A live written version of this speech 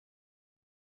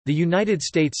The United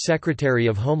States Secretary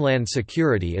of Homeland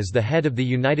Security is the head of the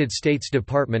United States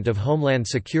Department of Homeland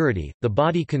Security, the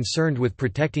body concerned with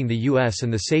protecting the U.S.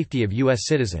 and the safety of U.S.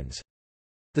 citizens.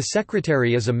 The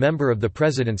Secretary is a member of the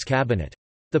President's Cabinet.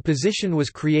 The position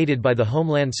was created by the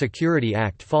Homeland Security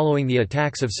Act following the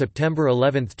attacks of September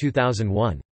 11,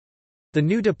 2001. The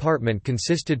new department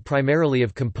consisted primarily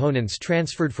of components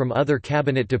transferred from other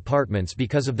cabinet departments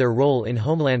because of their role in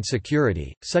homeland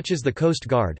security, such as the Coast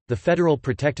Guard, the Federal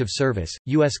Protective Service,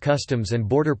 U.S. Customs and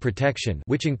Border Protection,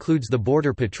 which includes the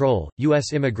Border Patrol,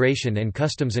 U.S. Immigration and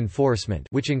Customs Enforcement,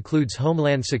 which includes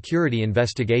Homeland Security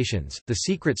investigations, the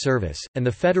Secret Service, and the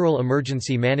Federal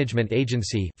Emergency Management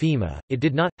Agency (FEMA). It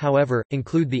did not, however,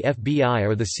 include the FBI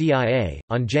or the CIA.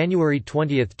 On January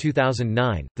 20,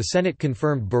 2009, the Senate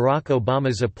confirmed Barack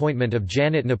Obama's appointment of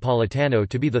Janet Napolitano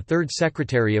to be the third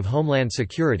Secretary of Homeland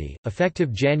Security,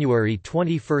 effective January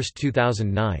 21,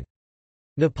 2009.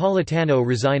 Napolitano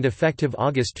resigned effective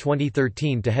August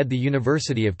 2013 to head the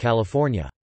University of California.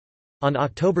 On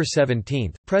October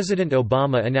 17, President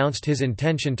Obama announced his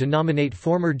intention to nominate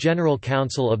former General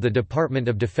Counsel of the Department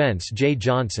of Defense Jeh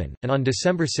Johnson, and on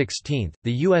December 16,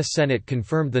 the U.S. Senate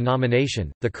confirmed the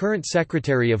nomination. The current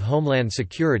Secretary of Homeland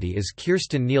Security is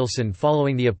Kirstjen Nielsen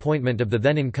following the appointment of the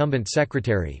then incumbent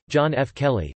Secretary, John F.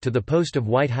 Kelly, to the post of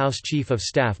White House Chief of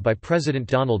Staff by President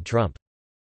Donald Trump.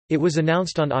 It was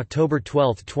announced on October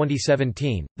 12,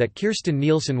 2017, that Kirstjen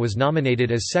Nielsen was nominated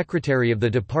as Secretary of the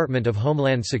Department of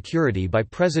Homeland Security by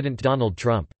President Donald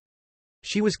Trump.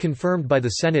 She was confirmed by the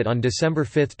Senate on December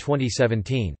 5,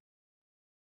 2017.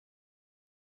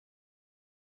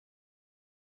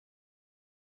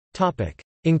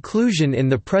 Inclusion in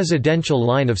the presidential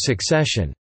line of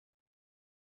succession.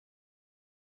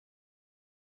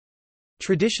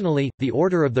 Traditionally, the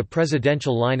order of the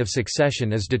presidential line of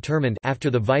succession is determined after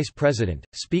the Vice President,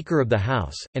 Speaker of the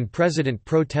House, and President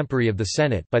pro tempore of the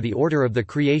Senate by the order of the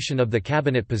creation of the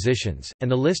cabinet positions,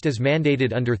 and the list as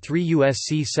mandated under 3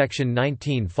 U.S.C. Section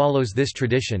 19 follows this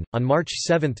tradition. On March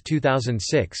 7,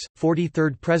 2006,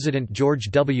 43rd President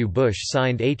George W. Bush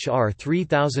signed H.R.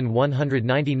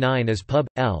 3199 as Pub.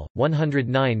 L.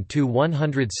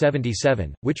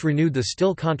 109-177, which renewed the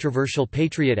still controversial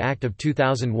Patriot Act of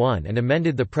 2001 and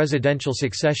amended the Presidential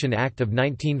Succession Act of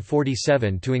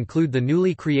 1947 to include the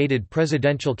newly created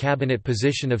presidential cabinet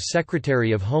position of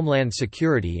Secretary of Homeland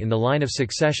Security in the line of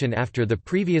succession after the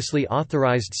previously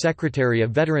authorized Secretary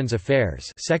of Veterans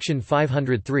Affairs Section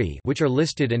 503, which are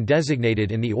listed and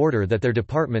designated in the order that their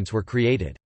departments were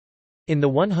created. In the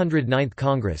 109th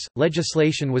Congress,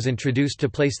 legislation was introduced to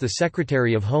place the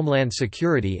Secretary of Homeland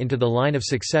Security into the line of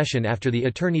succession after the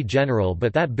Attorney General,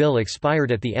 but that bill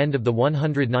expired at the end of the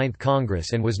 109th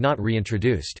Congress and was not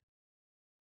reintroduced.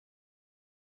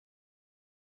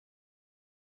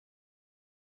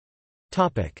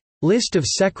 List of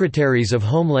Secretaries of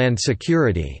Homeland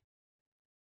Security.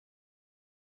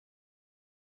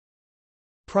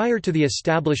 Prior to the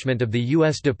establishment of the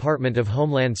U.S. Department of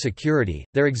Homeland Security,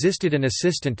 there existed an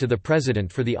assistant to the President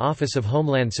for the Office of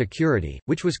Homeland Security,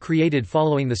 which was created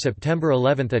following the September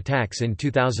 11 attacks in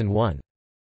 2001.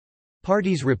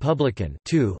 Parties: Republican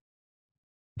 2,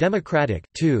 Democratic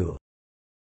 2,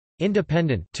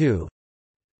 Independent 2.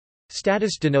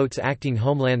 Status denotes Acting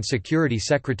Homeland Security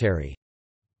Secretary.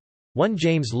 1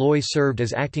 James Loy served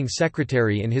as Acting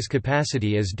Secretary in his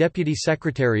capacity as Deputy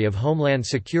Secretary of Homeland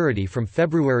Security from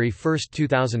February 1,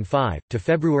 2005, to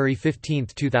February 15,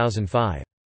 2005.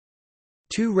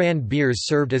 2 Rand Beers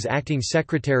served as Acting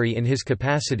Secretary in his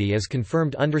capacity as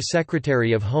confirmed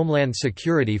Under-Secretary of Homeland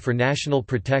Security for National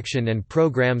Protection and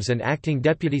Programs and Acting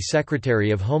Deputy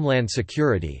Secretary of Homeland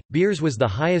Security. Beers was the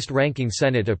highest-ranking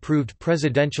Senate-approved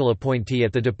presidential appointee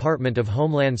at the Department of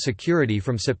Homeland Security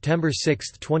from September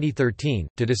 6, 2013,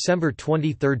 to December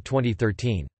 23,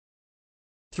 2013.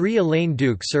 3 Elaine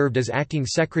Duke served as Acting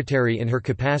Secretary in her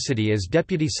capacity as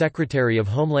Deputy Secretary of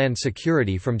Homeland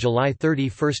Security from July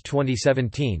 31,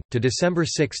 2017, to December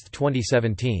 6,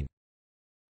 2017.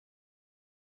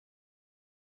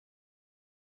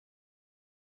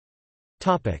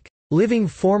 Living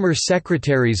former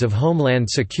Secretaries of Homeland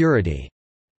Security.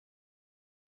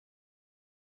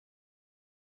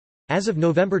 As of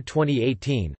November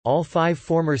 2018, all 5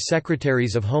 former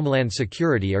Secretaries of Homeland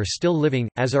Security are still living,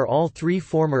 as are all 3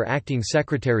 former Acting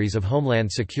Secretaries of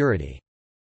Homeland Security.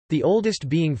 The oldest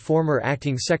being former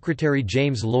Acting Secretary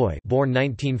James Loy, born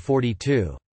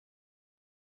 1942.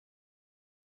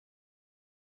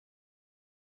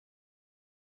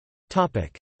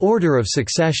 Order of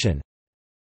succession.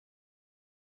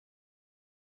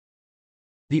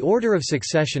 The order of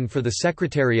succession for the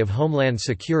Secretary of Homeland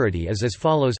Security is as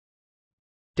follows: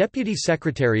 Deputy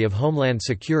Secretary of Homeland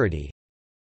Security,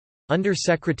 Under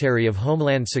Secretary of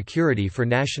Homeland Security for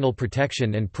National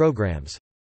Protection and Programs,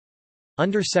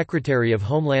 Under Secretary of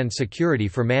Homeland Security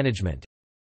for Management,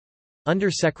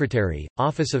 Under Secretary,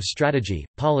 Office of Strategy,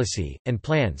 Policy, and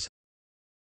Plans,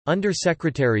 Under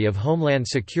Secretary of Homeland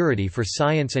Security for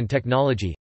Science and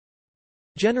Technology,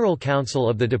 General Counsel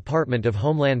of the Department of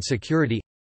Homeland Security,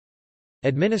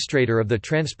 Administrator of the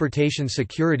Transportation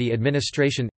Security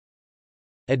Administration,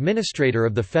 Administrator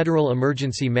of the Federal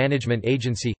Emergency Management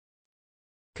Agency,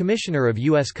 Commissioner of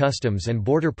U.S. Customs and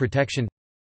Border Protection,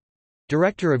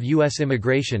 Director of U.S.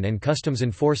 Immigration and Customs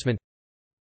Enforcement,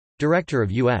 Director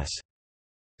of U.S.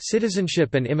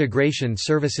 Citizenship and Immigration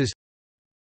Services,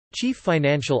 Chief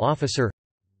Financial Officer,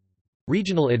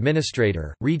 Regional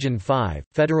Administrator, Region 5,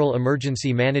 Federal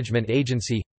Emergency Management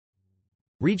Agency,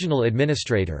 Regional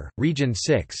Administrator, Region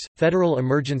 6, Federal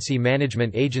Emergency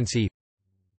Management Agency,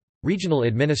 Regional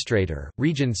Administrator,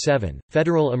 Region 7,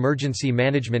 Federal Emergency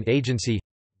Management Agency,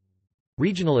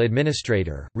 Regional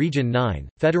Administrator, Region 9,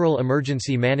 Federal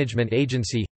Emergency Management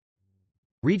Agency,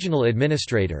 Regional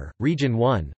Administrator, Region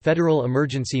 1, Federal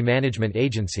Emergency Management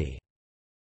Agency.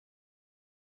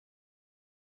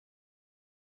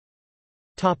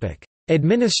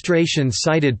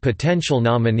 Administration-cited potential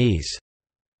nominees.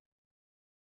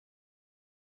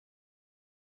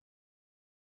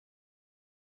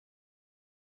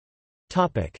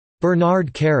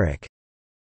 Bernard Kerik.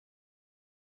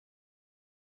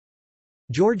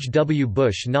 George W.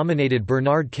 Bush nominated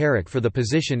Bernard Kerik for the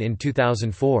position in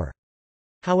 2004.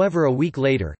 However, a week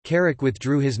later, Kerik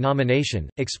withdrew his nomination,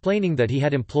 explaining that he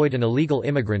had employed an illegal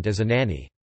immigrant as a nanny.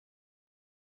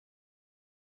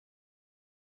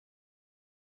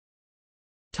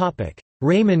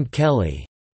 Raymond Kelly.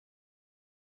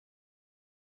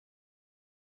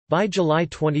 By July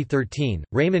 2013,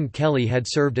 Raymond Kelly had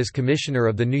served as Commissioner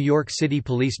of the New York City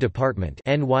Police Department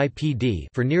 (NYPD)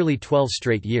 for nearly 12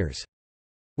 straight years.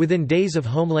 Within days of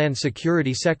Homeland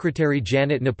Security Secretary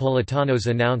Janet Napolitano's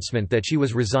announcement that she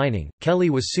was resigning, Kelly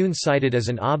was soon cited as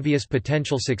an obvious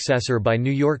potential successor by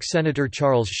New York Senator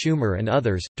Charles Schumer and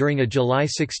others. During a July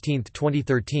 16,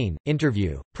 2013,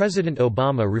 interview, President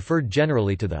Obama referred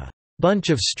generally to the bunch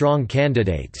of strong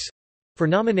candidates for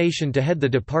nomination to head the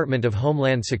Department of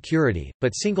Homeland Security,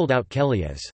 but singled out Kelly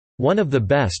as one of the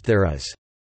best there is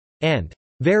and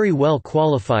very well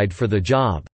qualified for the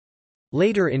job.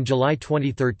 Later in July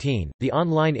 2013, the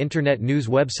online internet news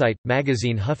website,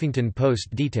 magazine Huffington Post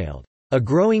detailed, "...a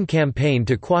growing campaign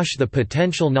to quash the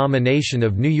potential nomination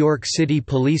of New York City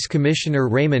Police Commissioner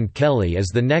Raymond Kelly as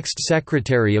the next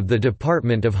Secretary of the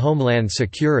Department of Homeland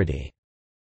Security,"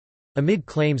 amid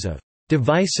claims of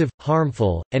 "...divisive,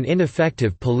 harmful, and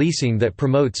ineffective policing that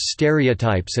promotes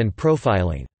stereotypes and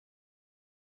profiling."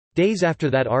 Days after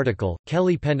that article,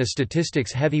 Kelly penned a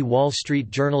statistics-heavy Wall Street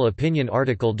Journal opinion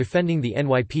article defending the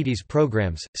NYPD's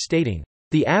programs, stating,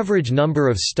 "The average number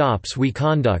of stops we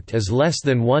conduct is less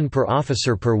than 1 per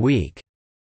officer per week,"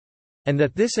 and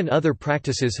that this and other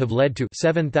practices have led to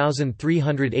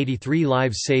 7,383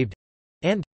 lives saved,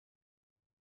 and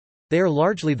they are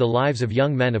largely the lives of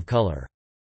young men of color.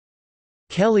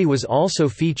 Kelly was also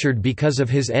featured because of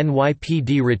his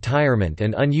NYPD retirement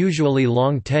and unusually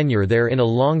long tenure there in a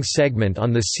long segment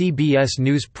on the CBS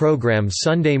News program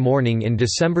Sunday Morning in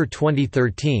December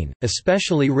 2013,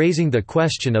 especially raising the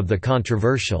question of the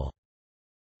controversial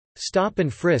stop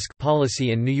and frisk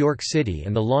policy in New York City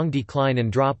and the long decline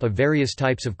and drop of various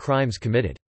types of crimes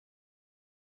committed.